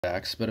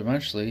acts, but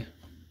eventually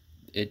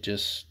it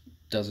just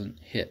doesn't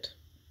hit.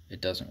 It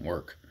doesn't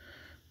work.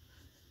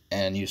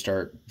 And you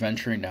start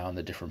venturing down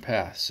the different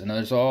paths. And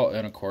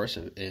of course,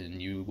 and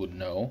you would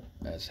know,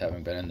 as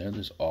having been in there,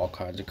 there's all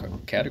kinds of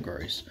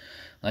categories,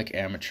 like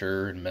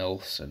amateur and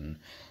MILFs, and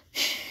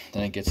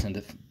then it gets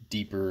into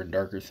deeper and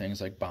darker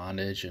things like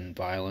bondage and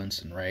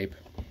violence and rape,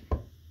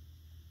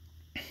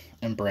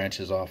 and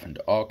branches off into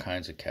all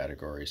kinds of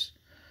categories.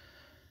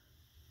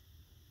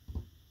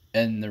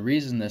 And the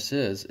reason this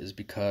is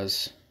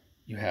because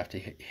you have to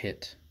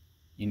hit.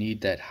 You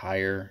need that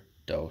higher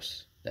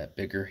dose, that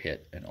bigger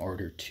hit, in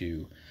order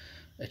to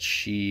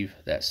achieve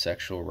that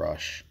sexual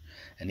rush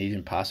and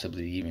even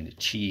possibly even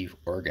achieve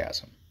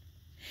orgasm.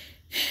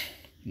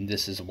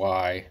 This is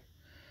why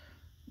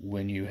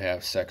when you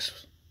have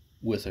sex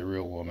with a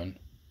real woman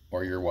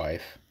or your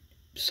wife,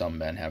 some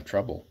men have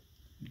trouble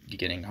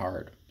getting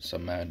hard.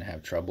 Some men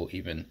have trouble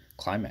even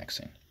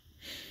climaxing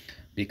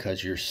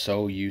because you're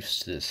so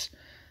used to this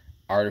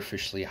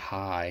artificially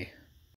high